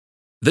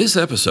This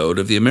episode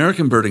of the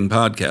American Birding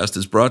Podcast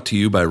is brought to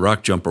you by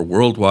Rockjumper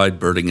Worldwide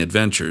Birding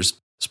Adventures,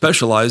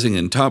 specializing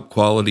in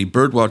top-quality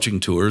birdwatching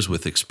tours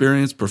with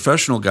experienced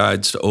professional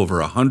guides to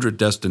over 100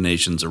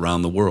 destinations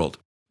around the world.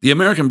 The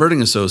American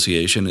Birding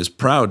Association is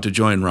proud to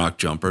join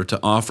Rockjumper to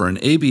offer an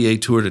ABA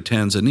tour to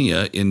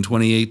Tanzania in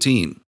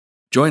 2018.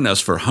 Join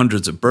us for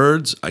hundreds of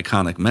birds,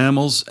 iconic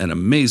mammals, and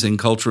amazing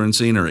culture and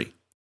scenery.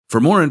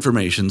 For more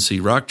information, see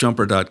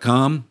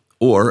rockjumper.com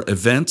or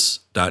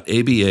events.aba.org.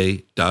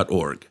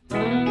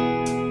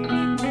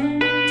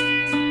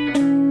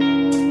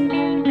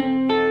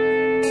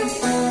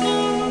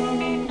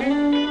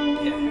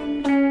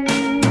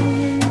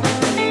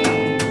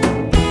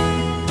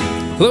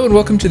 Hello and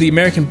welcome to the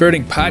American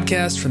Birding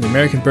Podcast from the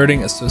American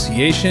Birding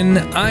Association.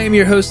 I am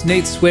your host,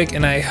 Nate Swick,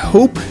 and I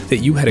hope that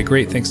you had a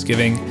great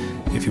Thanksgiving.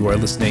 If you are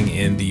listening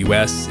in the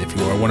U.S., if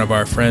you are one of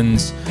our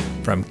friends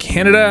from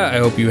Canada, I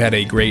hope you had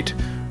a great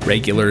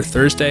regular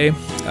Thursday.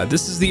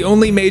 This is the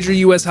only major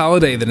U.S.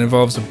 holiday that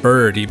involves a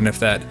bird, even if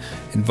that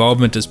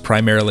involvement is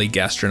primarily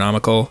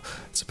gastronomical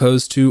as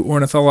opposed to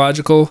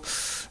ornithological.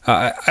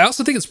 I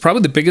also think it's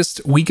probably the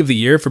biggest week of the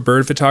year for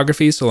bird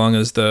photography, so long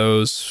as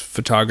those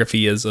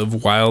photography is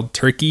of wild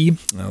turkey.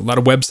 A lot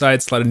of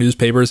websites, a lot of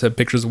newspapers have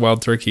pictures of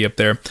wild turkey up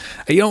there.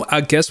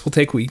 I guess we'll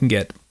take what you can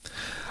get.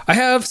 I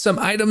have some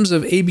items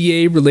of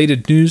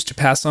ABA-related news to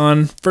pass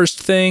on.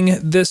 First thing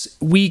this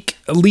week,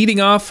 leading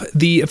off,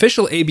 the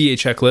official ABA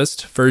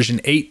checklist, version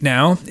 8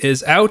 now,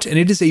 is out, and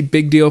it is a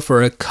big deal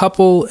for a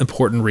couple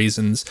important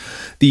reasons.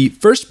 The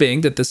first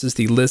being that this is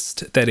the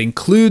list that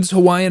includes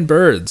Hawaiian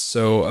birds.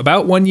 So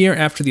about 1 year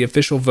after the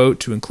official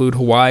vote to include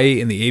Hawaii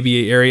in the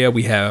ABA area,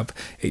 we have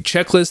a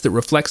checklist that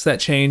reflects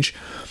that change.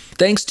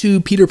 Thanks to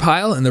Peter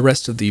Pyle and the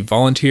rest of the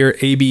volunteer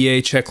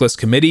ABA checklist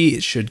committee,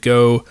 it should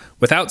go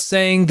without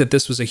saying that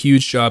this was a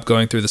huge job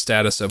going through the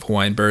status of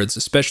Hawaiian birds,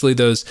 especially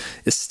those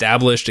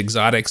established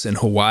exotics in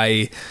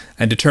Hawaii,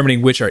 and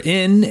determining which are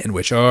in and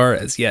which are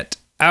as yet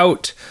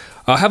out.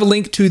 I'll have a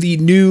link to the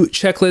new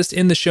checklist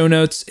in the show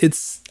notes.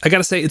 I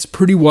gotta say, it's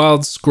pretty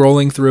wild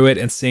scrolling through it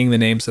and seeing the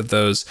names of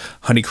those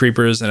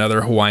honeycreepers and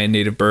other Hawaiian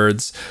native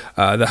birds.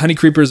 The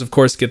honeycreepers, of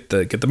course, get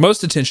the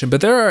most attention,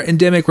 but there are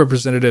endemic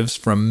representatives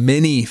from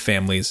many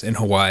families in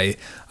Hawaii.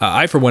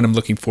 I, for one, am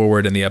looking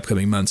forward in the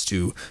upcoming months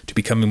to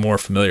becoming more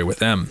familiar with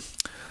them.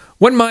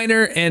 One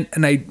minor, and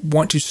I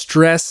want to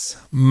stress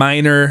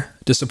minor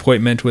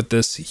disappointment with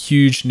this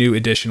huge new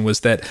edition was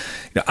that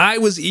I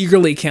was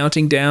eagerly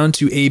counting down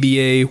to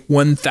ABA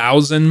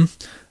 1000.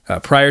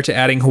 Prior to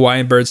adding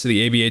Hawaiian birds to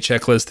the ABA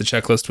checklist, the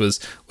checklist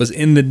was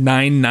in the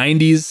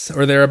 990s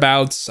or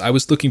thereabouts. I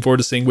was looking forward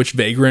to seeing which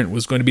vagrant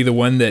was going to be the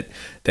one that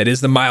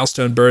is the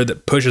milestone bird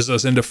that pushes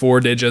us into 4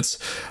 digits.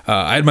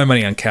 I had my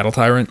money on cattle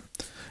tyrant.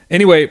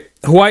 Anyway,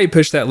 Hawaii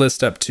pushed that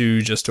list up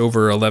to just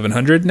over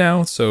 1,100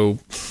 now, so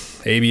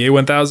ABA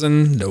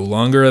 1000, no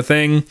longer a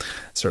thing.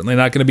 Certainly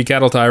not going to be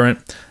cattle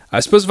tyrant.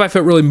 I suppose if I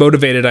felt really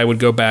motivated, I would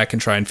go back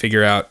and try and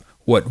figure out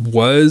what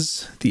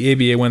was the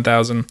ABA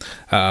 1000,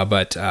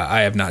 but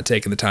I have not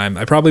taken the time.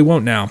 I probably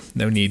won't now.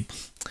 No need.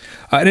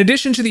 In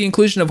addition to the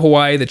inclusion of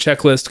Hawaii, the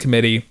checklist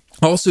committee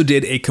also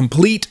did a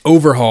complete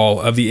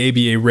overhaul of the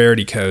ABA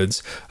rarity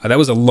codes. That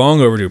was a long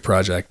overdue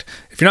project.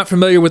 If you're not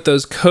familiar with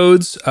those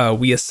codes,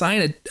 we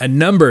assign a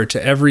number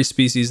to every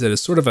species that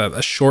is sort of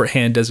a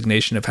shorthand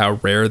designation of how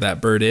rare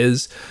that bird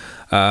is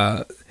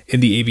in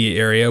the ABA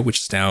area,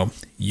 which is now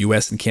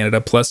US and Canada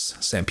plus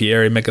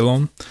Saint-Pierre et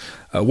Miquelon.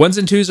 1s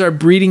and 2s are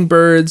breeding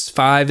birds.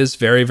 5 is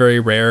very, very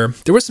rare.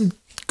 There were some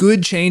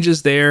good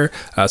changes there.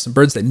 Some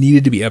birds that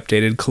needed to be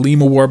updated.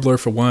 Kalima warbler,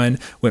 for one,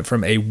 went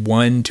from a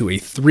 1 to a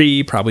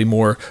 3, probably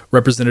more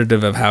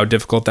representative of how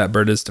difficult that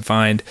bird is to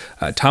find.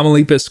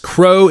 Tamaulipas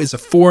crow is a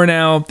 4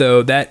 now,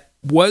 though that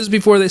was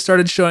before they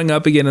started showing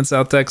up again in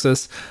South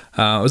Texas.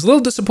 I was a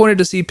little disappointed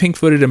to see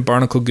pink-footed and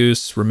barnacle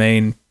goose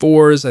remain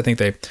 4s. I think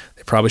they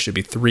probably should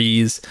be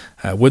 3s.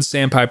 Wood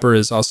sandpiper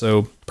is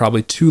also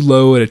probably too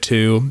low at a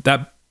 2.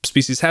 That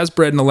species has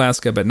bred in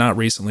Alaska, but not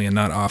recently and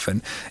not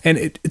often. And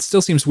it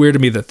still seems weird to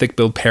me that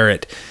thick-billed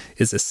parrot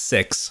is a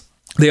 6.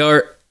 They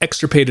are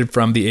extirpated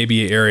from the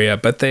ABA area,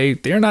 but they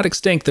are not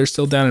extinct. They're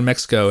still down in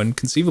Mexico and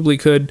conceivably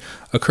could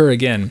occur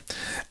again.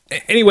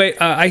 Anyway,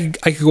 I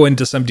could go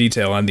into some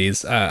detail on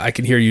these. I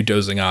can hear you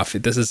dozing off.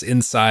 This is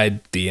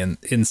inside the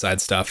inside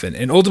stuff,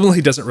 and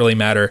ultimately doesn't really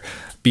matter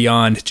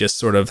beyond just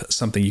sort of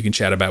something you can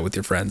chat about with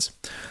your friends.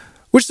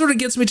 Which sort of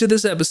gets me to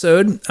this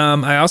episode.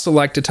 I also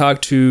like to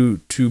talk to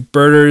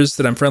birders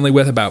that I'm friendly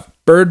with about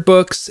bird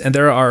books, and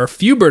there are a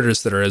few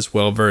birders that are as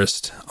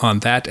well-versed on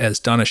that as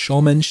Donna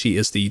Schulman. She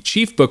is the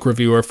chief book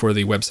reviewer for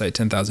the website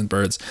 10,000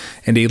 Birds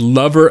and a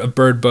lover of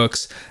bird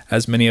books,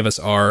 as many of us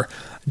are.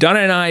 Donna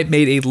and I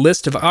made a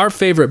list of our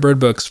favorite bird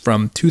books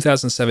from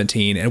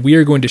 2017, and we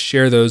are going to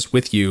share those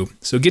with you.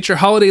 So get your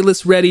holiday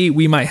list ready.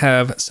 We might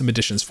have some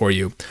additions for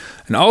you.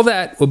 And all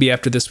that will be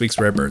after this week's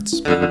Rare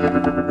Birds.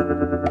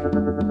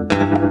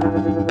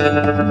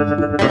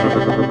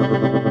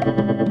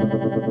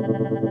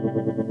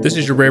 This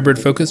is your Rare Bird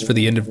Focus for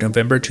the end of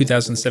November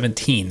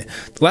 2017.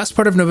 The last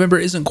part of November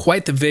isn't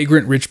quite the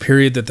vagrant-rich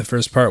period that the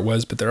first part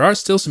was, but there are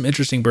still some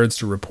interesting birds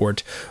to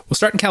report. We'll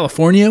start in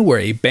California, where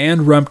a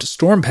band-rumped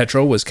storm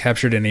petrel was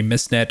captured in a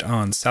mist net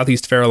on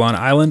southeast Farallon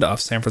Island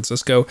off San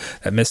Francisco.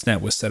 That mist net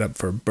was set up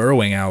for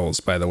burrowing owls,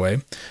 by the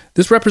way.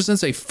 This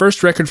represents a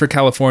first record for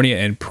California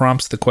and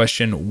prompts the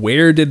question,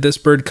 where did this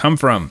bird come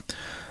from?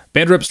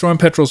 Band-rumped storm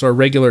petrels are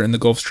regular in the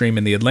Gulf Stream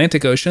and the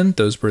Atlantic Ocean.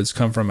 Those birds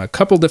come from a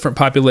couple different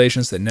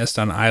populations that nest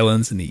on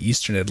islands in the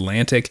eastern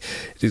Atlantic.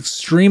 It's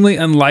extremely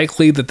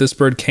unlikely that this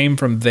bird came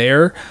from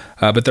there,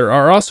 but there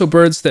are also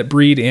birds that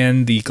breed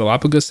in the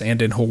Galapagos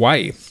and in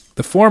Hawaii.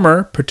 The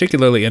former,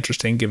 particularly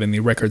interesting given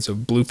the records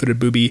of blue-footed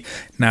booby,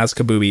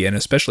 Nazca booby, and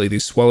especially the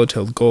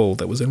swallow-tailed gull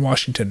that was in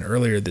Washington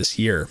earlier this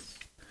year.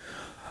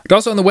 But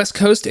also on the West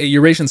Coast, a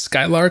Eurasian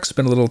skylark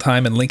spent a little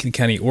time in Lincoln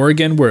County,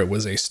 Oregon, where it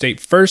was a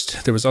state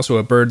first. There was also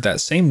a bird that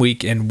same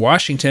week in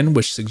Washington,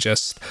 which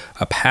suggests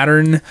a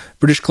pattern.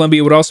 British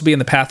Columbia would also be in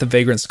the path of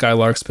vagrant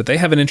skylarks, but they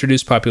have an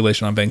introduced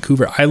population on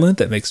Vancouver Island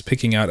that makes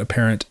picking out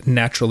apparent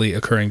naturally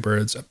occurring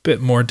birds a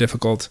bit more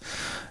difficult.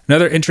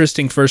 Another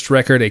interesting first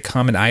record, a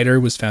common eider,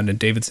 was found in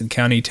Davidson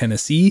County,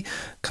 Tennessee.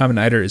 Common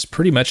eider is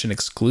pretty much an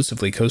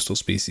exclusively coastal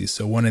species,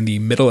 so one in the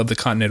middle of the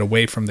continent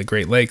away from the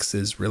Great Lakes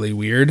is really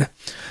weird.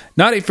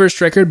 Not a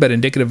first record, but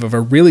indicative of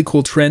a really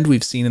cool trend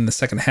we've seen in the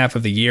second half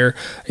of the year.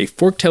 A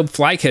fork-tailed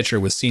flycatcher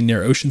was seen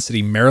near Ocean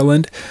City,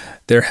 Maryland.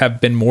 There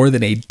have been more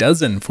than a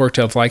dozen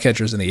fork-tailed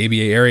flycatchers in the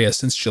ABA area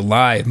since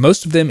July,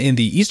 most of them in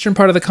the eastern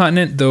part of the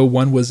continent, though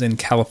one was in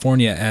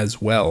California as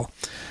well.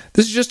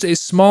 This is just a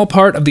small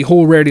part of the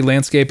whole rarity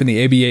landscape in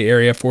the ABA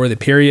area for the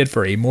period.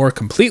 For a more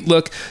complete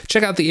look,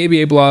 check out the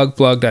ABA blog,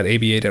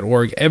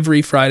 blog.aba.org,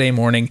 every Friday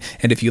morning.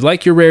 And if you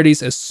like your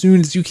rarities as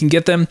soon as you can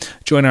get them,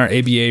 join our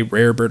ABA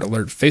Rare Bird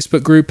Alert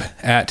Facebook group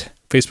at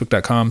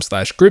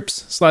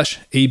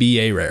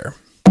facebook.com/groups/ABA Rare.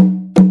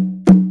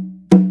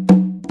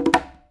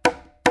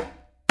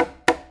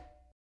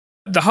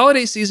 The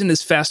holiday season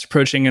is fast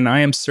approaching, and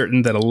I am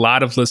certain that a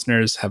lot of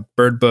listeners have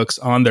bird books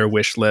on their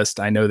wish list.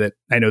 I know that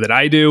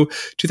I do.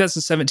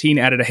 2017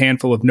 added a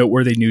handful of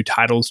noteworthy new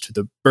titles to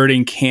the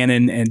birding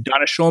canon, and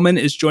Donna Schulman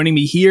is joining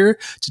me here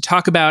to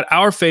talk about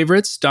our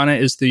favorites. Donna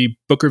is the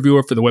book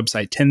reviewer for the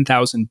website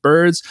 10,000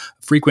 Birds, a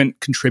frequent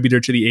contributor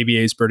to the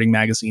ABA's birding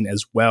magazine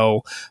as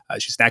well.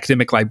 She's an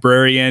academic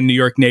librarian, New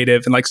York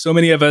native, and like so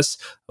many of us,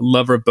 a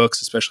lover of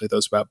books, especially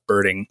those about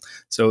birding.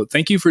 So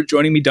thank you for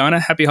joining me, Donna.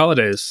 Happy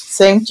holidays.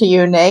 Same to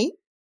you, Nate.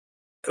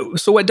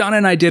 So what Donna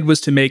and I did was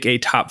to make a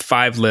top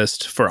 5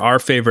 list for our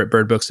favorite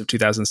bird books of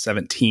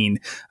 2017.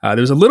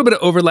 There's a little bit of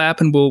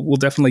overlap, and we'll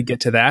definitely get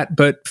to that.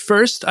 But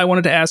first, I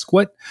wanted to ask,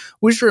 what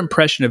was your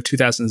impression of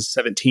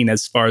 2017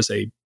 as far as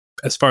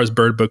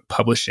bird book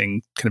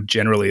publishing kind of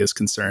generally is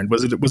concerned?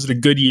 Was it a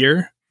good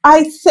year?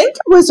 I think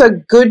it was a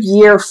good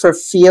year for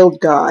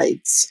field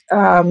guides,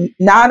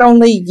 not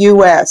only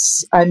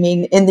U.S. I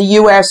mean, in the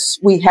U.S.,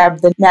 we have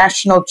the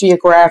National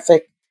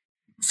Geographic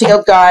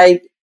Field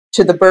Guide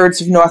to the Birds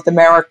of North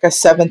America,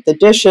 7th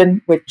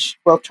edition, which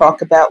we'll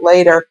talk about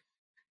later.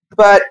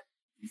 But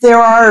there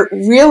are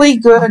really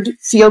good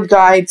field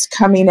guides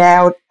coming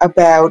out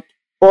about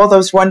all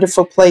those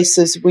wonderful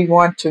places we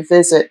want to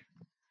visit.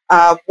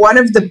 One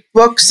of the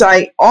books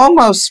I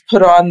almost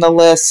put on the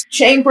list,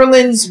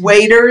 Chamberlain's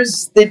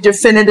Waders, the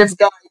definitive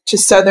guide to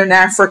Southern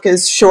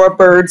Africa's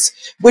shorebirds,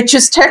 which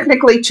is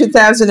technically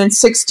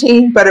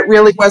 2016, but it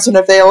really wasn't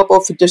available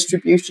for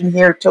distribution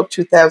here until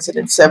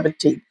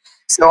 2017.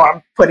 So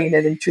I'm putting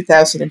it in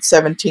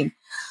 2017.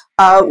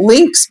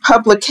 Lynx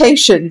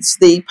Publications,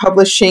 the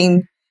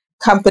publishing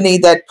company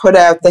that put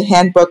out the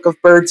Handbook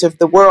of Birds of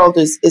the World,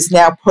 is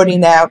now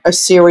putting out a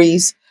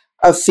series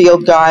of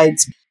field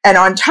guides. And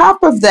on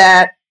top of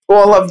that,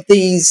 all of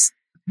these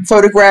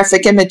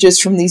photographic images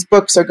from these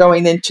books are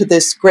going into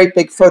this great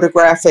big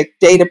photographic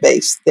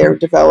database they're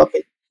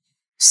developing.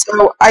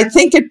 So I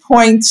think it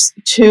points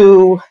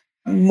to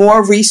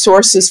more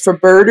resources for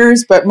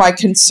birders, but my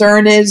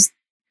concern is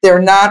they're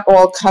not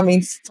all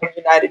coming from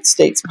United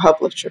States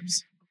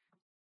publishers.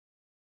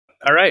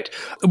 All right.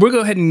 We'll go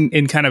ahead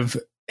and kind of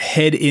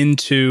head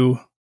into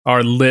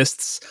our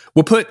lists.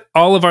 We'll put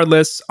all of our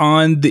lists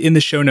in the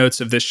show notes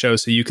of this show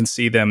so you can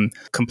see them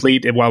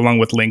complete, along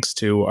with links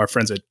to our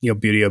friends at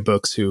Buteo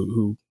Books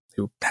who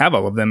have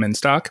all of them in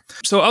stock.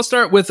 So I'll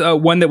start with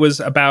one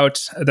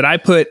that I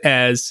put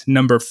as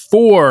number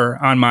 4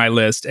 on my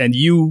list, and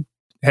you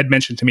had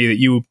mentioned to me that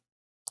you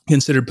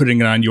considered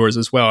putting it on yours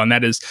as well, and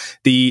that is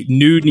the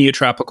New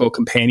Neotropical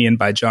Companion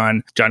by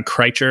John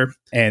Kreitcher,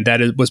 and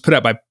that was put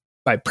out by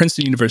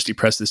Princeton University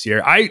Press this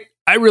year.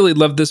 I really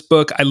loved this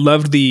book. I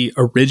loved the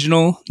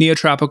original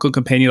Neotropical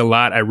Companion a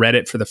lot. I read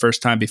it for the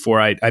first time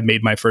before I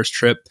made my first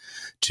trip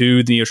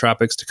to the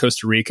Neotropics to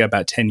Costa Rica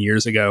about 10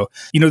 years ago.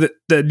 The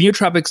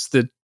Neotropics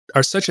that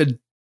are such a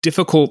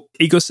difficult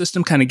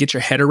ecosystem kind of get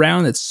your head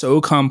around. It's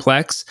so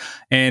complex.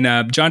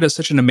 And John does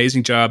such an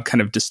amazing job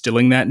kind of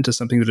distilling that into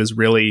something that is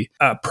really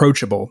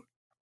approachable.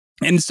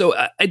 And so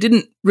I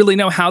didn't really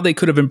know how they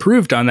could have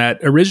improved on that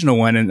original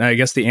one. And I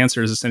guess the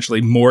answer is essentially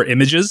more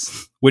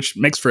images, which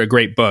makes for a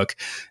great book.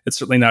 It's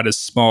certainly not as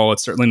small.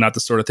 It's certainly not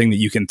the sort of thing that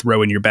you can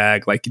throw in your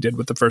bag like you did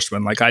with the first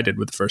one, like I did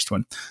with the first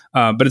one.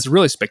 But it's a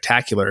really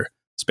spectacular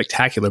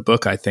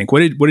book, I think. What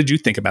did you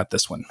think about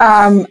this one?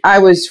 I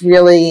was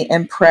really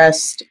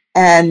impressed.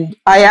 And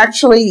I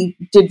actually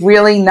did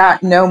really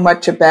not know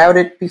much about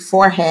it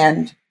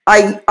beforehand.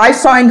 I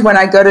find when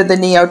I go to the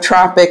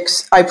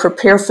Neotropics, I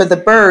prepare for the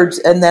birds,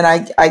 and then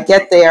I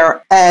get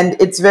there, and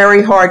it's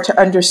very hard to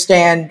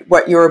understand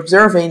what you're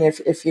observing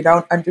if you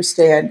don't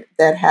understand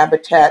that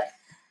habitat.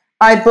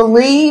 I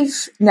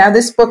believe, now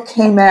this book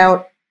came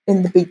out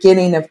in the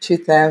beginning of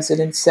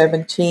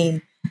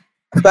 2017,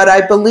 but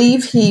I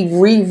believe he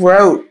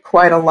rewrote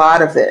quite a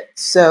lot of it,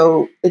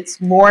 so it's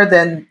more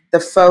than the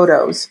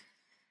photos.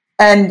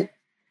 And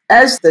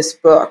as this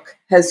book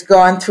has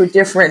gone through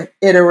different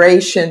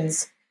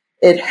iterations,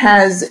 it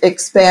has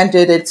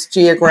expanded its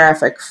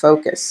geographic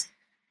focus.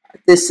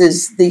 This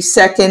is the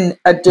second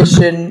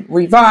edition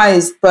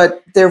revised,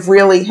 but there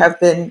really have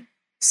been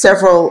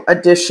several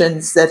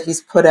editions that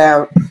he's put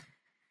out.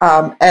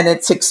 And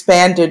it's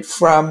expanded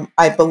from,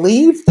 I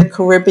believe, the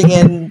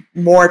Caribbean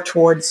more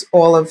towards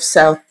all of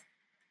South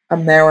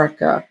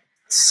America.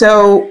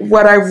 So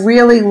what I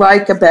really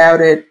like about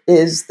it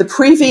is the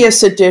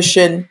previous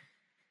edition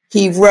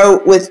he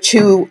wrote with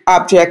two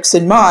objects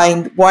in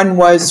mind. One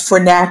was for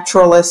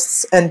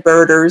naturalists and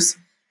birders,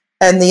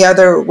 and the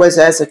other was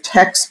as a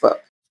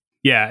textbook.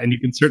 Yeah, and you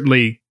can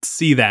certainly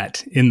see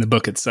that in the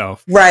book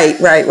itself. Right.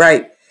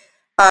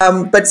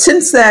 But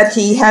since that,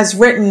 he has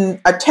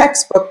written a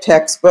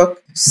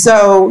textbook,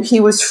 so he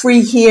was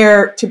free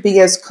here to be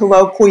as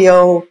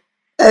colloquial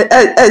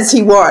as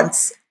he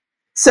wants.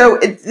 So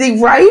the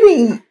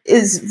writing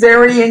is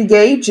very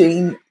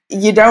engaging.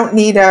 You don't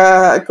need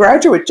a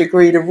graduate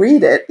degree to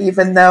read it,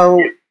 even though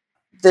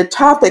the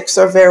topics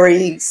are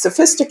very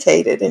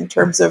sophisticated in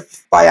terms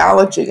of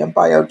biology and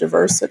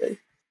biodiversity.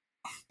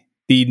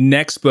 The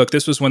next book,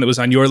 this was one that was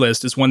on your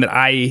list, is one that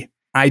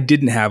I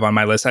didn't have on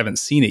my list. I haven't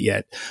seen it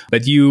yet.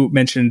 But you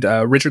mentioned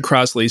Richard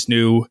Crosley's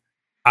new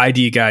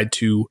ID guide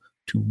to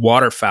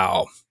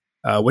waterfowl.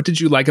 What did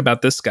you like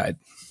about this guide?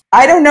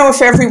 I don't know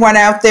if everyone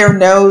out there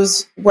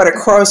knows what a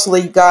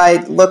Crosley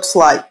guide looks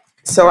like.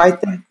 So I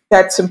think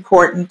that's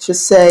important to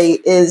say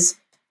is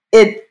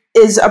it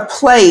is a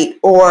plate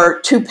or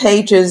 2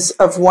 pages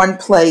of one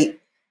plate,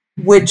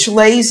 which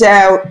lays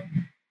out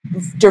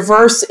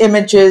diverse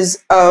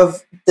images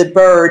of the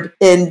bird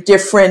in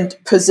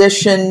different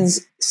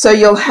positions. So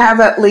you'll have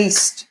at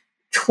least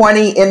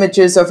 20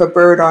 images of a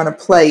bird on a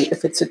plate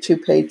if it's a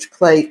 2-page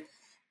plate.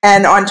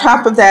 And on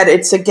top of that,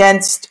 it's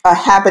against a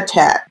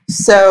habitat.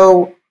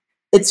 So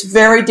it's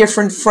very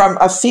different from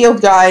a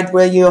field guide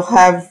where you'll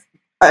have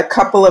a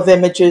couple of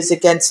images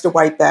against a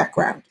white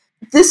background.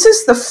 This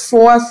is the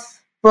 4th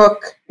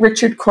book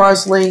Richard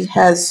Crosley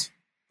has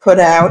put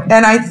out,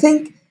 and I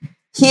think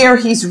here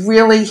he's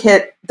really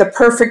hit the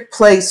perfect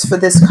place for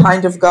this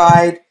kind of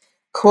guide,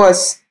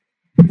 because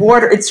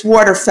it's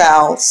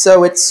waterfowl,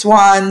 so it's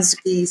swans,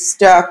 geese,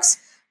 ducks,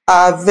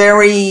 a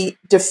very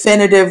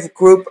definitive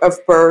group of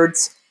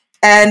birds,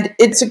 and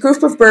it's a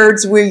group of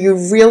birds where you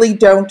really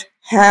don't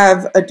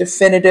have a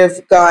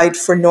definitive guide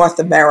for North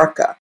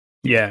America.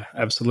 Yeah,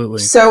 absolutely.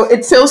 So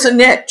it fills a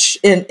niche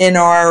in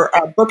our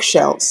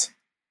bookshelves.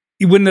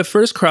 When the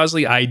first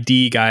Crosley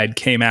ID guide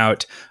came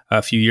out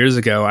a few years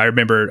ago, I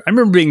remember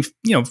being,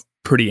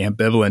 pretty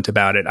ambivalent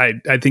about it.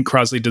 I think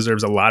Crosley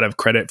deserves a lot of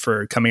credit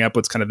for coming up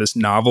with kind of this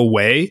novel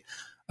way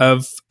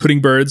of putting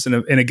birds in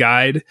a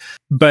guide.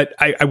 But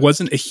I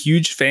wasn't a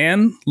huge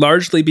fan,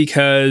 largely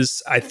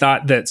because I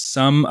thought that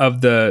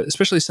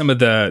especially some of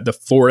the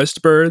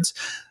forest birds,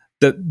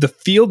 the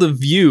field of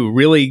view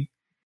really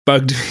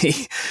bugged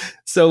me.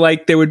 So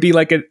there would be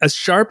a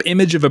sharp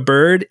image of a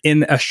bird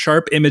in a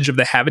sharp image of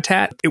the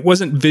habitat. It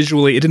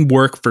didn't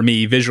work for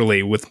me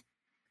visually with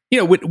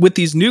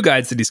these new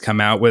guides that he's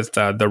come out with,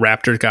 the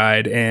Raptor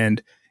guide,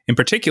 and in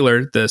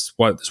particular, this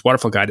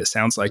waterfowl guide, it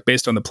sounds like,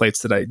 based on the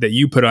plates that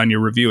you put on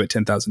your review at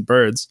 10,000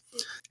 Birds.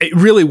 It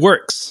really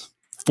works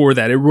for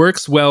that. It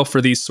works well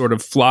for these sort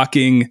of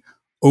flocking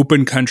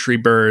open country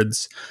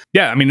birds.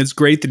 Yeah. It's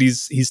great that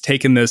he's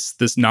taken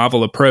this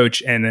novel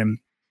approach and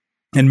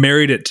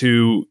married it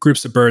to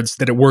groups of birds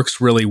that it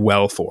works really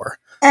well for.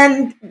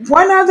 And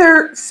one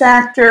other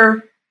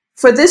factor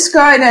for this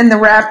guide and the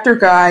Raptor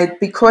guide,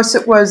 because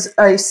it was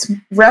a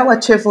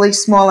relatively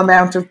small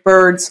amount of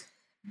birds,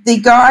 the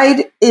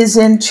guide is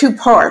in 2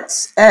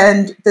 parts.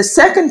 And the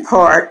second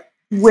part,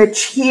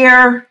 which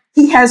here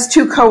he has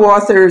 2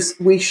 co-authors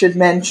we should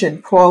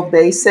mention, Paul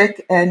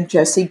Basic and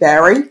Jesse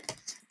Barry.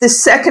 The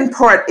second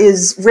part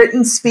is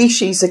written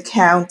species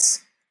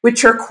accounts,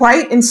 which are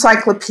quite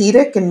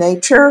encyclopedic in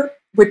nature,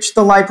 which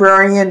the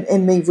librarian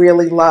in me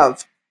really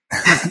loved.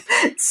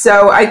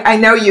 So I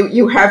know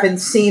you haven't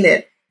seen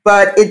it,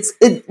 but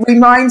it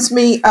reminds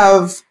me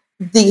of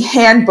the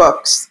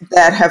handbooks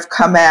that have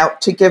come out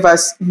to give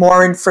us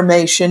more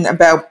information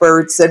about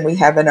birds than we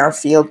have in our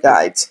field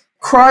guides.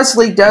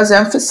 Crosley does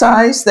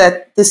emphasize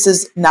that this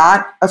is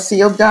not a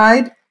field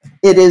guide.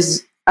 It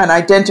is an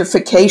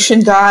identification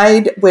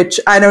guide, which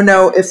I don't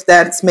know if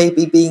that's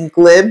maybe being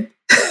glib.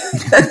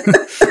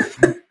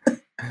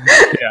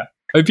 Yeah.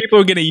 I mean, people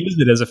are going to use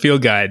it as a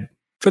field guide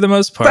for the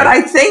most part. But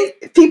I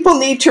think people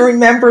need to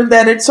remember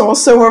that it's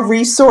also a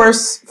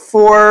resource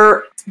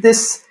for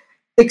this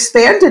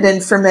expanded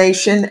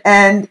information,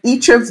 and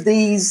each of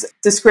these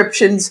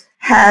descriptions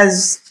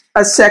has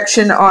a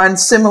section on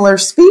similar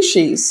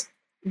species,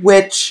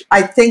 which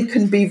I think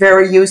can be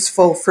very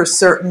useful for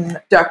certain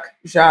duck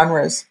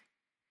genres.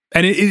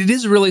 And it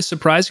is really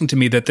surprising to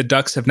me that the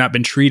ducks have not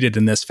been treated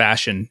in this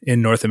fashion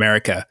in North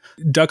America.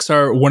 Ducks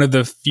are one of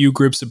the few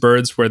groups of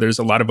birds where there's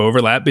a lot of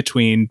overlap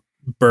between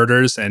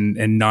birders and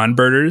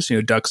non-birders. You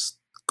know, ducks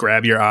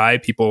grab your eye.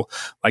 People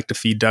like to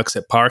feed ducks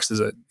at parks. There's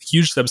a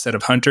huge subset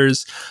of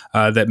hunters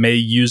that may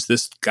use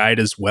this guide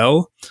as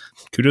well.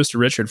 Kudos to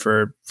Richard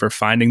for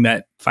finding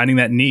that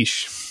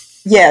niche.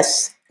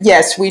 Yes,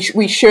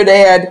 we should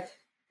add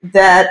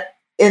that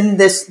in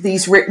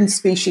these written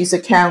species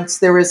accounts,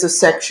 there is a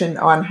section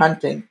on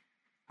hunting,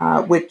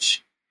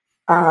 which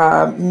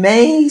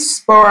may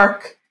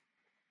spark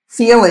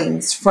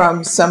feelings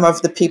from some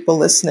of the people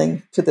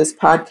listening to this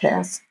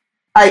podcast.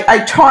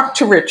 I talked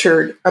to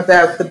Richard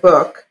about the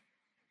book,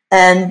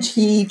 and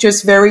he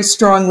just very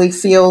strongly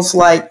feels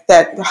like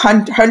that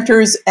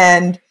hunters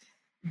and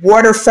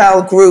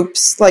waterfowl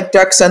groups like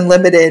Ducks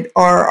Unlimited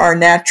are our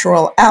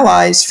natural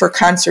allies for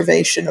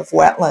conservation of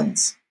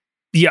wetlands.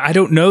 Yeah, I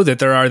don't know that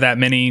there are that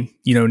many,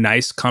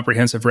 nice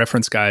comprehensive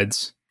reference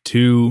guides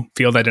to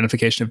field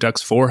identification of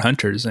ducks for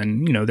hunters.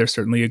 And, there's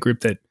certainly a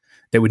group that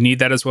would need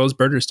that as well as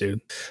birders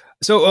do.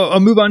 So I'll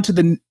move on to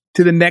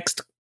the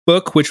next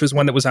book, which was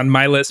one that was on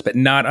my list, but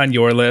not on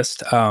your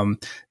list.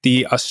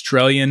 The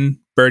Australian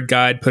Bird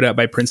Guide put out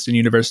by Princeton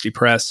University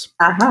Press.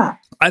 Uh-huh.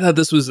 I thought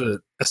this was a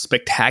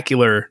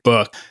spectacular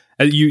book.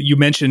 You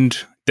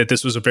mentioned that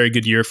this was a very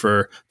good year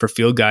for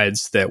field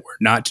guides that were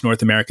not to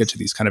North America, to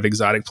these kind of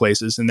exotic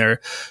places. And there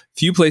are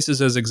few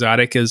places as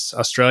exotic as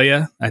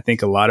Australia. I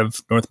think a lot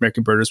of North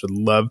American birders would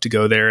love to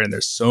go there. And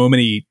there's so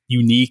many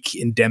unique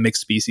endemic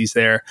species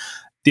there.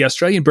 The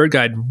Australian Bird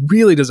Guide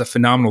really does a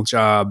phenomenal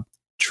job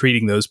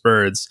treating those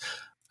birds.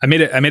 I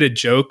made a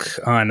joke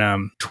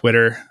on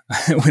Twitter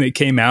when it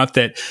came out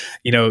that,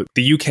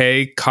 the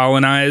UK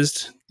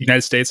colonized the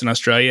United States and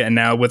Australia, and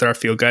now with our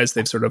field guides,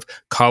 they've sort of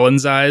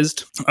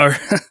colonized our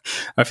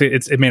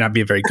it may not be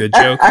a very good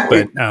joke,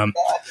 but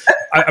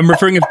I'm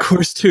referring, of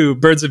course, to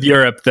Birds of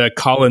Europe, the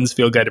Collins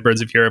Field Guide to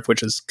Birds of Europe,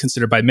 which is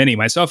considered by many,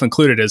 myself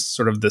included, as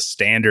sort of the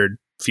standard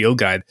field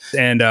guide.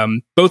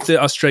 And both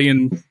the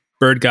Australian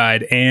Bird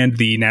Guide and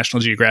the National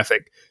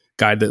Geographic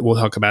Guide that we'll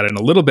talk about in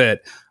a little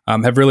bit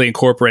have really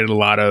incorporated a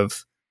lot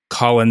of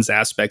Collins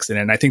aspects in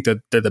it, and I think that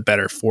they're the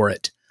better for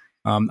it.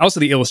 Also,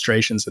 the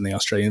illustrations in the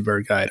Australian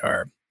Bird Guide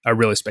are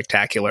really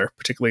spectacular,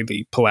 particularly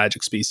the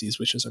pelagic species,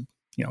 which is a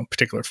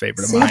particular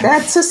favorite of mine.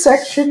 That's a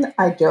section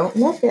I don't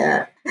look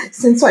at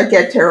since I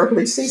get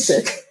terribly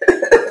seasick.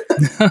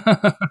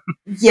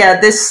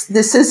 Yeah, this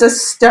is a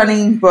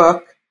stunning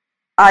book.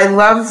 I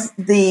love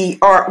the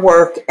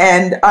artwork,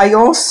 and I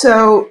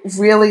also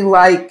really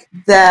like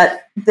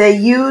that they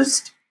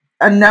used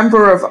a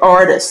number of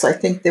artists. I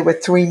think there were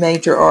 3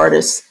 major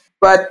artists,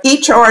 but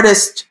each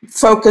artist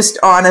focused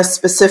on a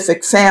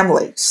specific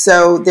family.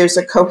 So there's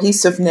a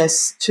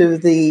cohesiveness to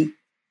the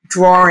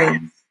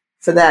drawing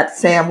for that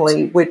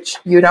family, which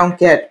you don't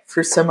get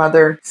for some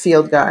other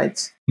field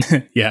guides.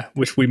 Yeah,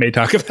 which we may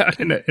talk about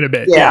in a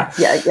bit. Yeah.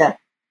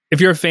 If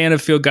you're a fan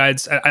of field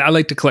guides, I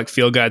like to collect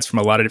field guides from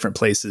a lot of different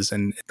places.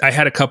 And I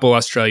had a couple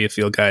Australia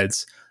field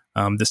guides,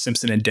 the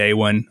Simpson and Day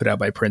one put out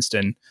by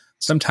Princeton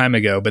some time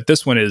ago, but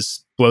this one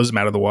blows them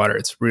out of the water.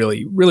 It's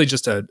really, really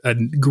just a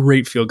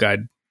great field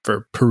guide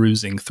for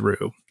perusing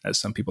through, as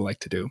some people like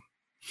to do.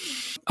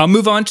 I'll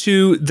move on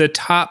to the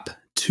top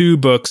 2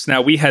 books.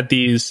 Now, we had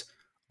these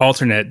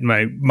alternate.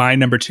 My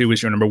number 2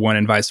 was your number 1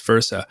 and vice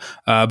versa.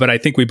 But I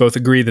think we both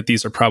agree that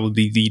these are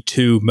probably the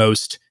 2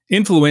 most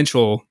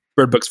influential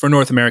bird books for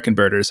North American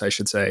birders, I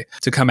should say,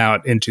 to come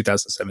out in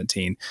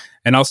 2017.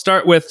 And I'll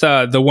start with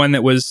the one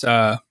that was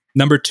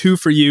number 2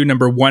 for you,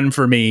 number 1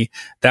 for me.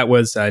 That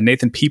was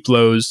Nathan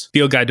Pieplow's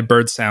Field Guide to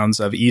Bird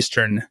Sounds of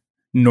Eastern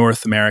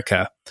North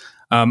America.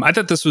 I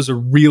thought this was a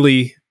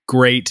really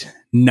great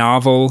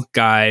novel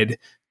guide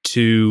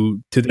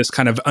to this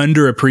kind of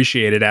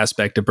underappreciated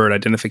aspect of bird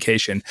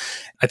identification.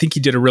 I think he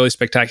did a really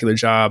spectacular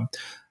job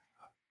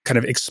kind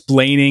of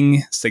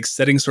explaining,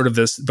 setting sort of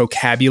this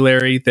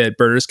vocabulary that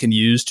birders can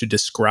use to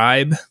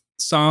describe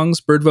songs,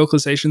 bird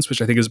vocalizations,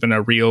 which I think has been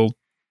a real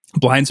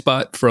blind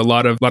spot for a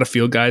lot of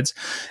field guides.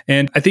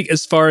 And I think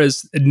as far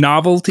as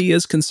novelty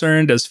is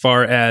concerned, as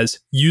far as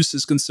use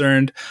is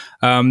concerned,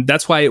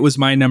 that's why it was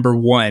my number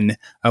 1.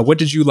 What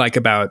did you like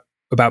about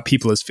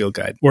Pieplow's field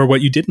guide, or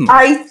what you didn't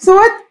like? I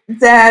thought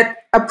that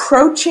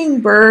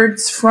approaching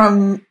birds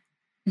from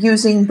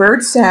using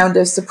bird sound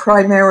as the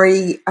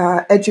primary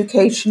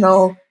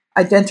educational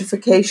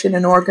identification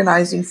and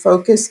organizing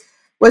focus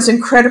was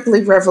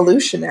incredibly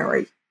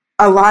revolutionary.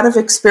 a lot of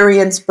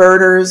experienced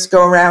birders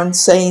go around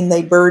saying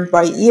they bird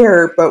by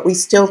ear, but we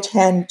still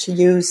tend to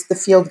use the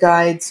field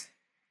guides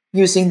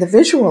using the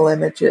visual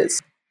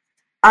images.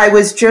 I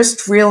was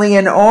just really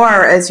in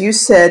awe, as you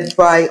said,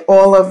 by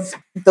all of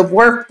the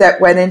work that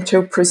went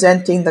into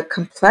presenting the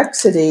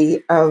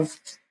complexity of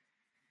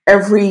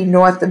every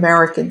North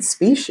American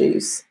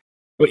species.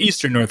 Well,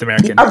 Eastern North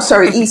American. I'm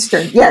sorry,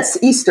 Eastern. Yes,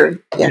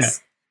 Eastern.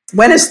 Yes. Yeah.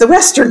 When is the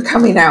Western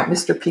coming out,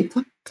 Mr.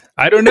 People?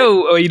 I don't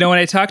know. You know, when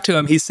I talked to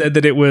him, he said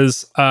that it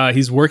was,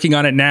 he's working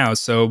on it now.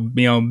 So,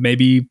 you know,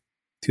 maybe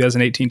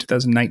 2018,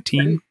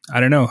 2019. I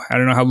don't know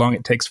how long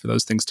it takes for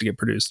those things to get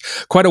produced.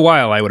 Quite a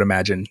while, I would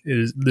imagine.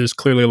 There's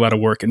clearly a lot of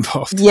work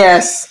involved.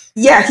 Yes.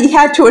 Yeah, he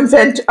had to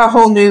invent a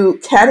whole new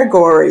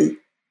category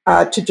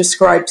to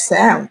describe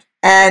sound.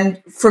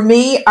 And for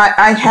me,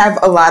 I have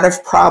a lot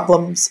of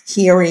problems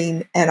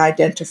hearing and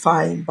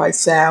identifying by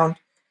sound.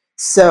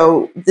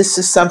 So this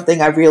is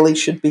something I really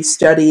should be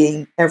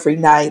studying every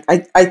night.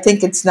 I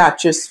think it's not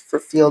just for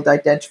field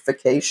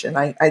identification.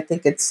 I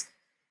think it's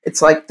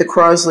like the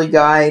Crosley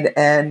Guide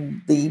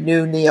and the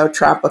new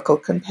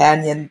Neotropical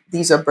Companion.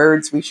 These are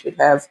birds we should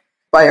have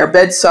by our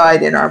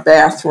bedside, in our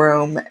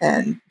bathroom,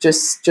 and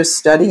just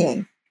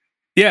studying.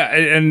 Yeah,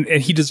 and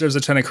he deserves a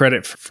ton of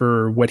credit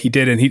for what he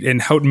did, and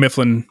Houghton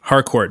Mifflin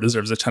Harcourt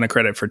deserves a ton of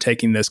credit for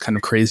taking this kind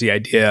of crazy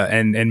idea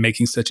and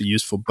making such a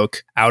useful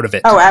book out of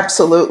it. Oh,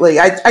 absolutely.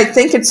 I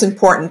think it's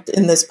important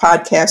in this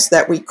podcast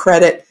that we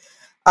credit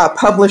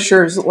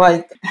publishers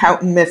like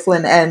Houghton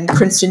Mifflin and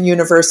Princeton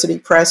University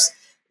Press,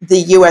 the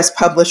U.S.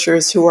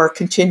 publishers who are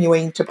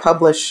continuing to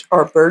publish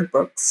our bird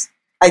books.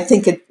 I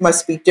think it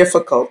must be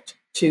difficult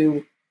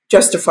to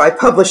justify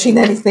publishing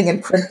anything in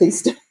print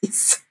these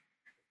days.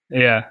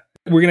 Yeah.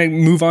 We're going to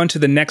move on to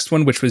the next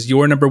one, which was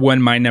your number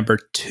one, my number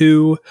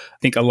two. I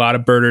think a lot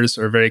of birders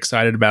are very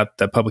excited about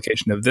the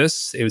publication of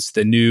this. It was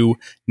the new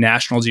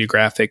National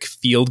Geographic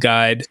Field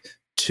Guide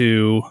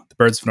to the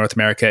Birds of North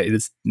America. It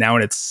is now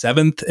in its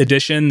 7th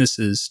edition. This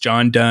is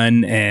John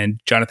Dunn and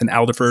Jonathan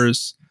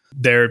Alderfer's,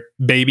 their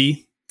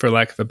baby, for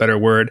lack of a better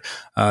word.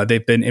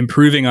 They've been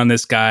improving on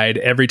this guide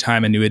every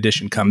time a new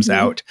edition comes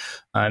out.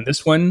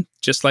 This one,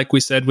 just like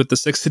we said with the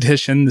 6th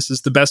edition, this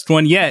is the best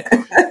one yet.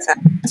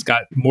 It's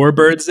got more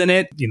birds in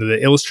it. You know, the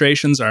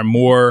illustrations are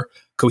more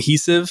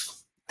cohesive.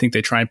 I think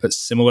they try and put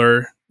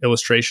similar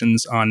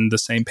illustrations on the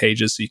same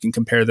pages so you can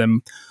compare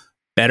them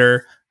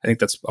better. I think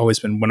that's always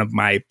been one of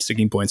my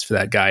sticking points for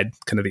that guide,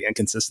 kind of the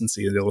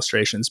inconsistency of the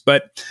illustrations.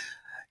 But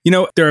you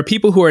know, there are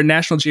people who are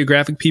National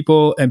Geographic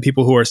people and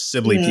people who are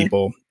Sibley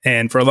people.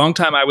 And for a long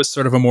time, I was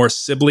sort of a more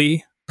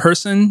Sibley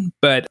person,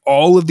 but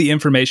all of the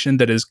information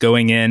that is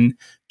going in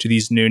to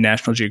these new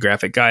National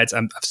Geographic guides,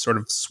 I've sort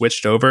of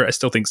switched over. I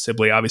still think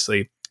Sibley,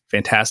 obviously,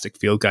 fantastic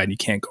field guide. You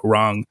can't go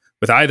wrong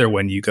with either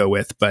one you go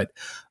with. But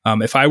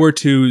if I were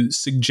to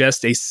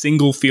suggest a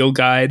single field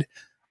guide,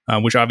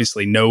 which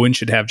obviously no one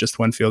should have just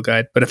one field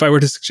guide, but if I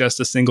were to suggest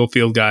a single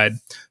field guide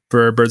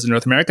for Birds of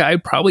North America,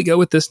 I'd probably go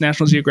with this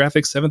National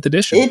Geographic 7th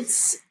edition.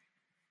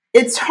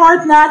 It's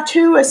hard not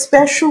to,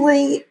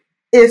 especially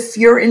if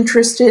you're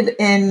interested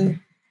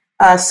in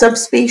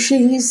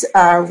subspecies,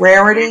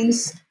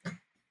 rarities,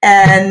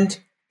 and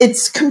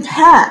it's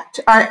compact.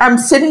 I'm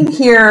sitting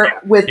here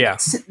with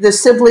the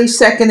Sibley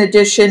 2nd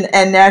edition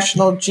and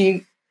National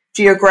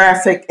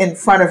Geographic in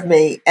front of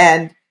me,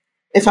 and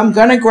if I'm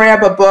going to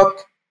grab a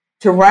book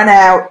to run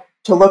out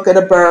to look at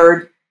a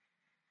bird,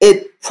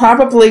 it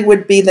probably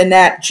would be the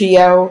Nat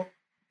Geo,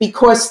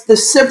 because the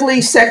Sibley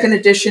 2nd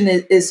edition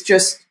is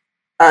just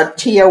a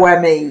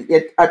TOME,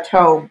 a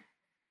tome.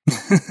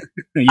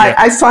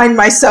 I find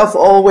myself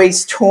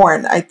always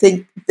torn. I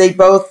think they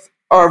both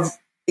are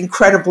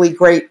incredibly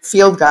great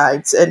field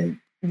guides, and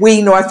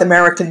we North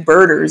American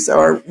birders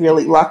are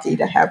really lucky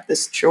to have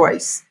this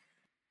choice.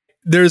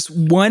 There's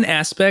one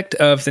aspect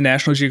of the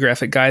National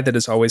Geographic Guide that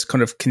has always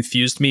kind of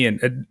confused me,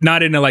 and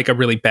not in a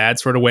really bad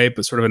sort of way,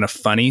 but sort of in a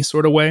funny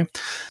sort of way.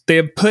 They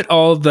have put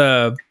all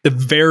the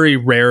very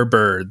rare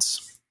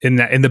birds in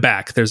the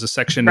back. There's a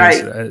section,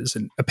 there's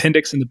an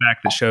appendix in the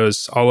back that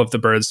shows all of the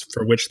birds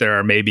for which there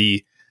are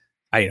maybe,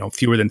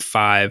 fewer than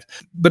 5.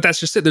 But that's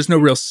just it. There's no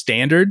real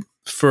standard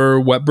for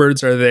what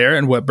birds are there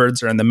and what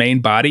birds are in the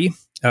main body.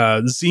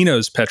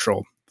 Zeno's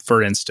petrel,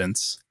 for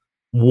instance,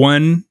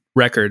 one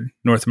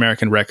North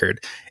American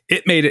record.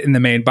 It made it in the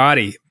main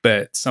body,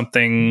 but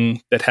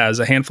something that has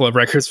a handful of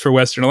records for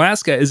Western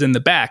Alaska is in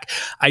the back.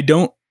 I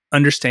don't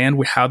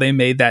understand how they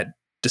made that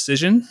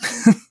decision,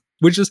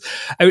 which is,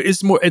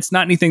 it's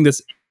not anything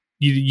that's,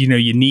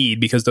 you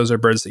need, because those are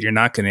birds that you're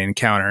not going to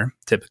encounter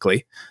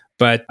typically.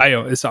 But I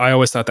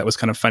always thought that was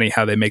kind of funny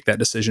how they make that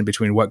decision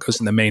between what goes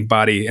in the main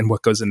body and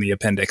what goes in the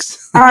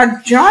appendix.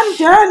 John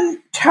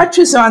Dunn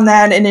touches on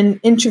that in an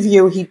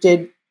interview he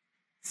did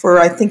for,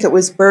 I think it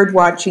was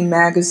Birdwatching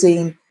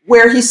magazine,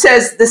 where he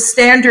says the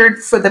standard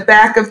for the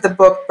back of the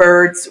book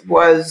birds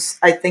was,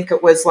 I think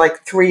it was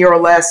like 3 or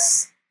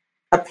less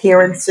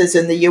appearances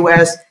in the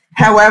U.S.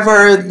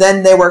 However,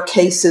 then there were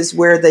cases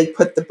where they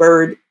put the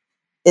bird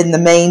in the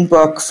main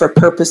book for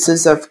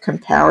purposes of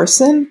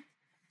comparison.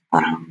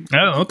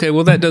 Oh, okay.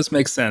 Well, that does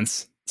make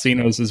sense.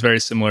 Zeno's is very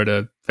similar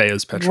to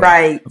Phaeo's petrel,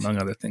 right, among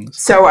other things.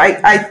 So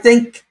I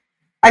think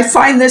I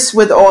find this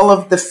with all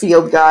of the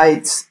field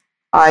guides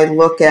I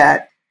look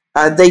at.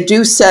 They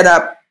do set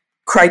up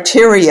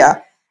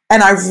criteria,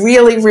 and I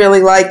really,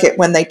 really like it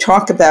when they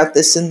talk about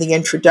this in the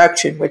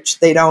introduction, which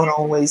they don't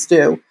always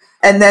do.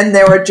 And then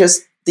there are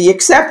just the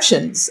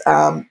exceptions.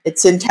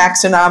 It's in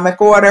taxonomic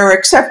order,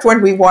 except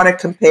when we want to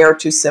compare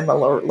two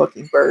similar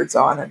looking birds,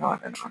 on and on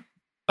and on.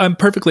 I'm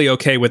perfectly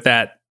okay with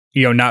that,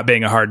 not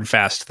being a hard and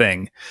fast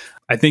thing.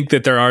 I think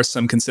that there are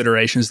some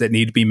considerations that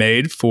need to be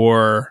made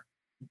for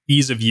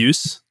ease of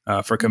use,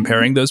 for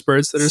comparing those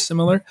birds that are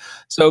similar.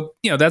 So,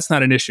 that's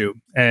not an issue.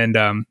 And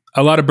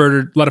a lot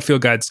of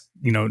field guides,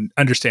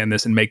 understand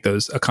this and make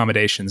those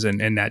accommodations, and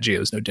Nat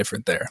Geo is no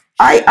different there.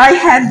 I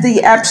had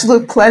the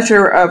absolute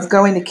pleasure of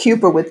going to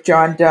Cuba with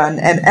John Dunn,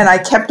 and I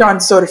kept on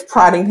sort of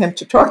prodding him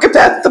to talk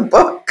about the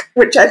book,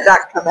 which had not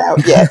come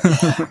out yet.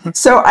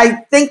 So I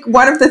think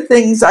one of the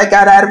things I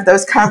got out of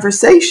those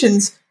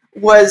conversations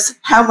was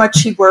how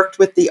much he worked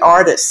with the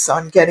artists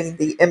on getting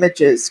the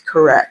images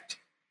correct,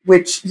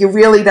 which you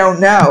really don't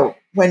know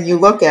when you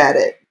look at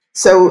it.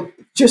 So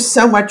just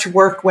so much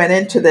work went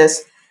into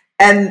this.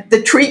 And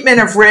the treatment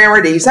of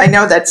rarities, I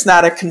know that's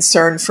not a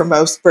concern for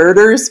most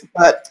birders,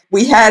 but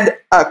we had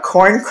a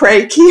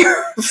corncrake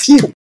here.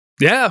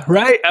 Yeah,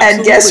 right. Absolutely.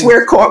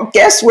 And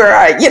guess where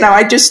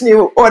I just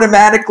knew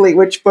automatically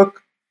which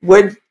book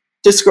would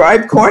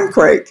describe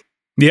corncrake,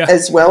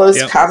 as well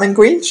as common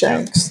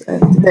greenshanks.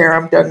 And there,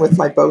 I'm done with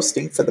my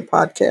boasting for the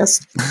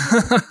podcast.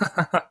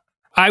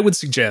 I would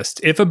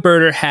suggest if a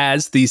birder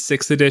has the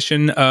 6th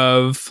edition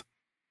of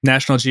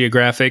National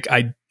Geographic,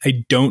 I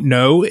don't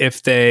know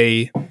if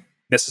they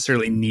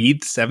necessarily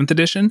need the 7th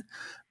edition,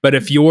 but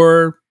if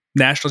your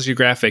National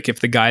Geographic, if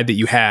the guide that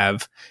you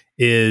have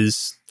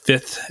is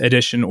 5th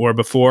edition or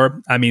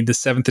before, the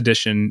 7th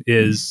edition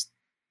is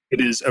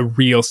a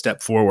real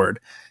step forward.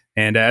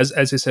 And as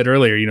I said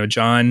earlier,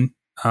 John,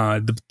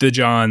 the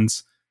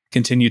Johns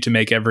continue to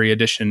make every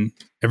edition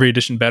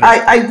better.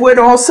 I would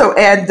also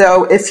add,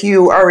 though, if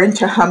you are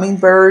into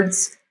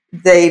hummingbirds,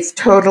 they've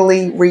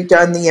totally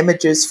redone the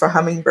images for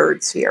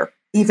hummingbirds here.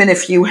 Even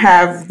if you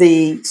have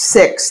the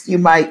 6th, you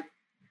might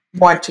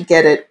want to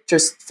get it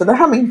just for the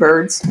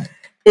hummingbirds.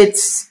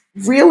 It's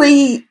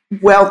really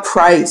well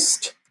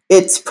priced.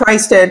 It's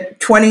priced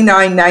at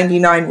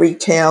 $29.99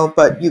 retail,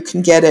 but you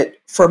can get it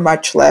for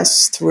much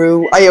less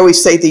through, I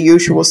always say, the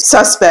usual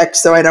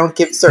suspects, so I don't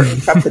give certain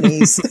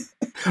companies.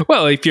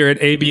 Well, if you're an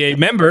ABA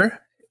member,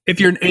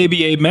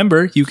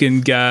 you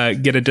can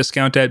get a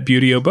discount at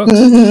Buteo Books.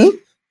 Mm-hmm.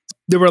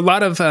 There were a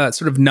lot of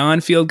sort of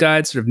non-field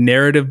guides, sort of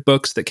narrative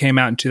books that came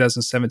out in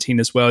 2017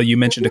 as well. You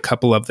mentioned a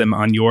couple of them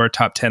on your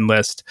top 10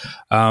 list.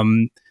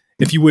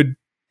 If you could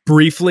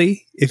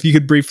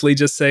briefly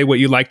just say what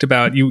you liked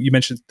about, you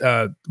mentioned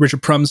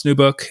Richard Prum's new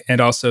book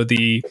and also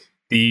the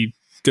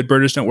Good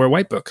Birders Don't Wear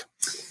White book.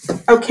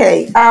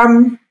 Okay.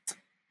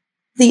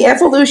 The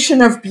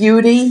Evolution of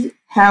Beauty,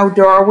 How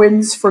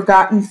Darwin's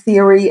Forgotten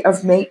Theory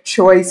of Mate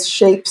Choice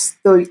Shapes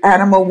the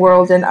Animal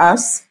World and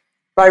Us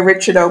by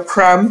Richard O.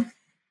 Prum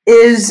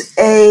is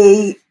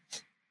a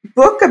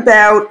book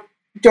about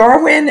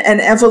Darwin and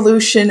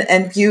evolution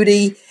and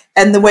beauty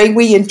and the way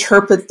we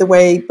interpret the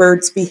way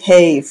birds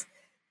behave.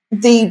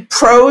 The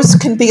prose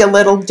can be a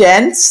little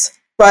dense,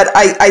 but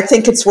I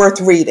think it's worth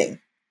reading.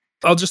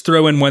 I'll just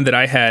throw in one that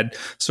I had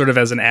sort of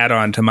as an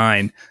add-on to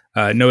mine,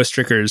 Noah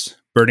Stricker's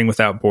Birding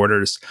Without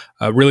Borders,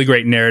 a really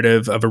great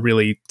narrative of a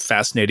really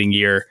fascinating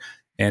year.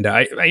 And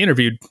I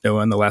interviewed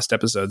Noah in the last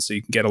episode, so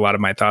you can get a lot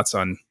of my thoughts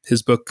on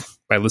his book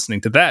by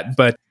listening to that.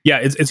 But yeah,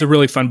 it's a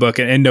really fun book,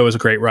 and Noah's a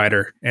great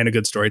writer and a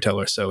good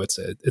storyteller, so it's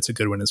a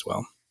good one as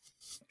well.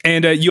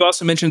 And you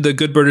also mentioned the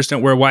Good Birders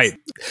Don't Wear White.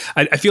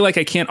 I feel like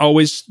I can't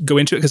always go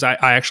into it because I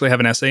actually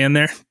have an essay in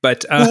there,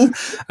 but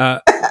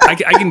I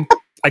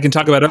can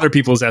talk about other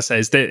people's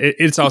essays.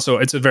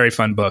 It's a very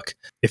fun book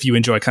if you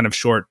enjoy kind of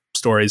short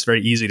stories,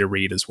 very easy to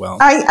read as well.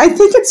 I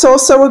think it's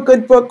also a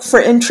good book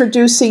for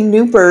introducing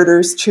new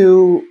birders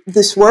to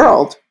this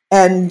world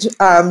and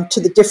to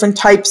the different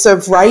types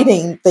of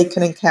writing they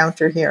can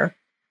encounter here.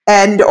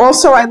 And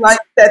also I like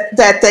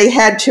that they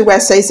had 2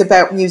 essays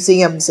about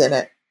museums in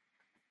it.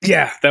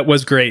 Yeah, that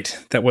was great.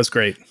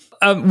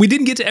 We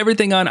didn't get to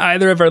everything on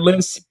either of our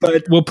lists,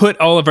 but we'll put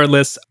all of our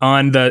lists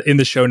in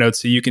the show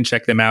notes so you can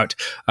check them out.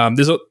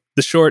 The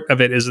short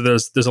of it is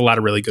there's a lot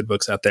of really good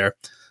books out there.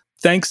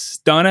 Thanks,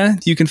 Donna.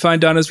 You can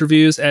find Donna's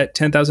reviews at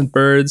 10,000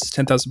 Birds,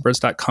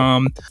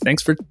 10,000birds.com.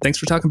 Thanks for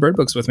talking bird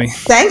books with me.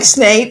 Thanks,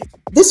 Nate.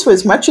 This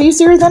was much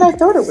easier than I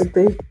thought it would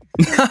be.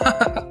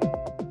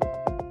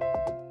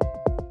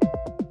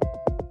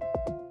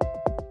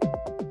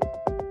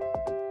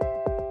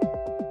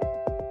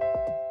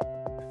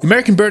 The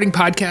American Birding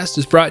Podcast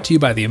is brought to you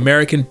by the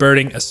American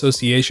Birding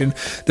Association.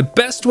 The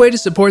best way to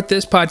support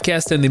this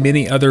podcast and the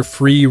many other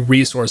free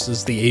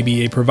resources the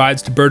ABA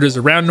provides to birders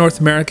around North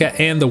America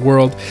and the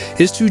world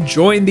is to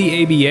join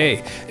the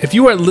ABA. If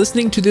you are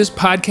listening to this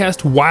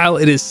podcast while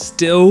it is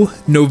still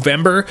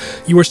November,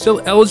 you are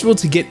still eligible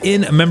to get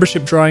in a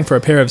membership drawing for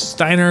a pair of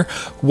Steiner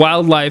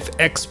Wildlife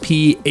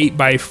XP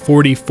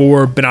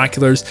 8x44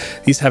 binoculars.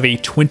 These have a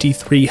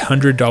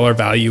 $2,300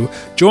 value.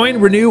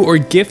 Join, renew, or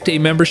gift a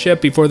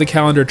membership before the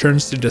calendar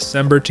turns to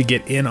December to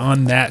get in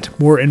on that.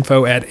 More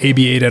info at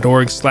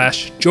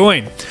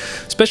aba.org/join.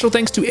 Special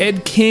thanks to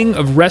Ed King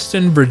of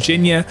Reston,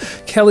 Virginia,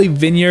 Kelly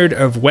Vineyard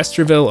of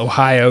Westerville,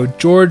 Ohio,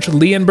 George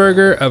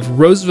Leonberger of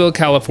Roseville,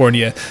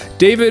 California,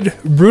 David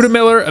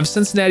Rudemiller of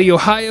Cincinnati,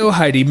 Ohio,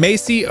 Heidi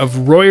Macy of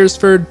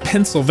Royersford,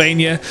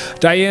 Pennsylvania,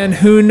 Diane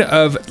Hoon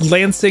of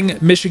Lansing,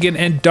 Michigan,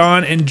 and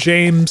Don and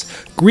James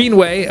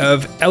Greenway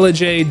of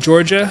Ellijay,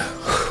 Georgia.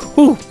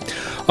 Whew.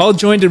 All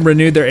joined and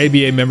renewed their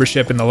ABA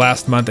membership in the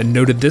last month and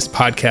noted this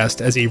podcast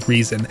as a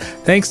reason.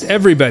 Thanks,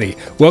 everybody.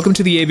 Welcome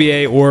to the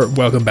ABA, or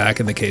welcome back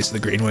in the case of the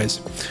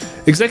Greenways.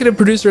 Executive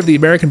producer of the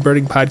American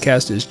Birding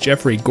Podcast is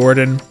Jeffrey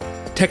Gordon.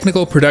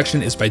 Technical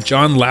production is by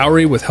John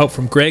Lowry with help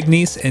from Greg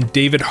Neese and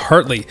David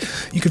Hartley.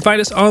 You can find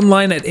us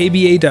online at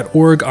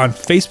aba.org, on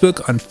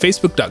Facebook, on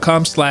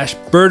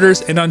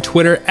facebook.com/birders, and on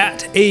Twitter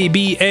at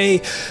ABA.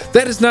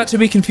 That is not to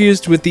be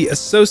confused with the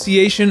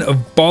Association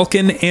of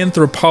Balkan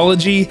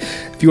Anthropology.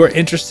 If you are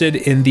interested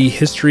in the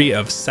history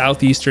of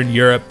Southeastern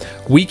Europe,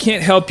 we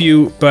can't help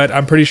you, but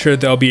I'm pretty sure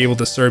they'll be able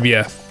to serve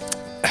you.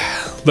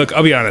 Look,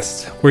 I'll be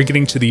honest, we're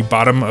getting to the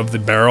bottom of the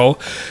barrel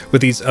with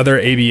these other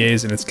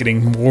ABAs, and it's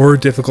getting more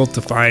difficult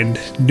to find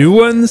new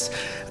ones.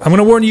 I'm going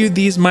to warn you,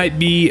 these might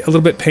be a little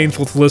bit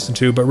painful to listen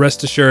to, but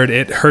rest assured,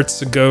 it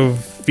hurts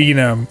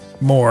Govina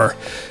more.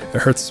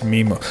 It hurts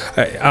me more.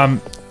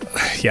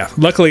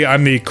 Luckily,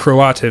 I'm the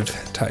Croative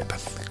type.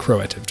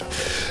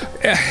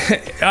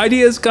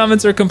 Ideas,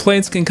 comments, or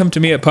complaints can come to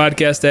me at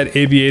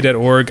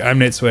podcast@aba.org. I'm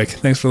Nate Swick.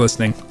 Thanks for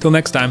listening. Till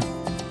next time.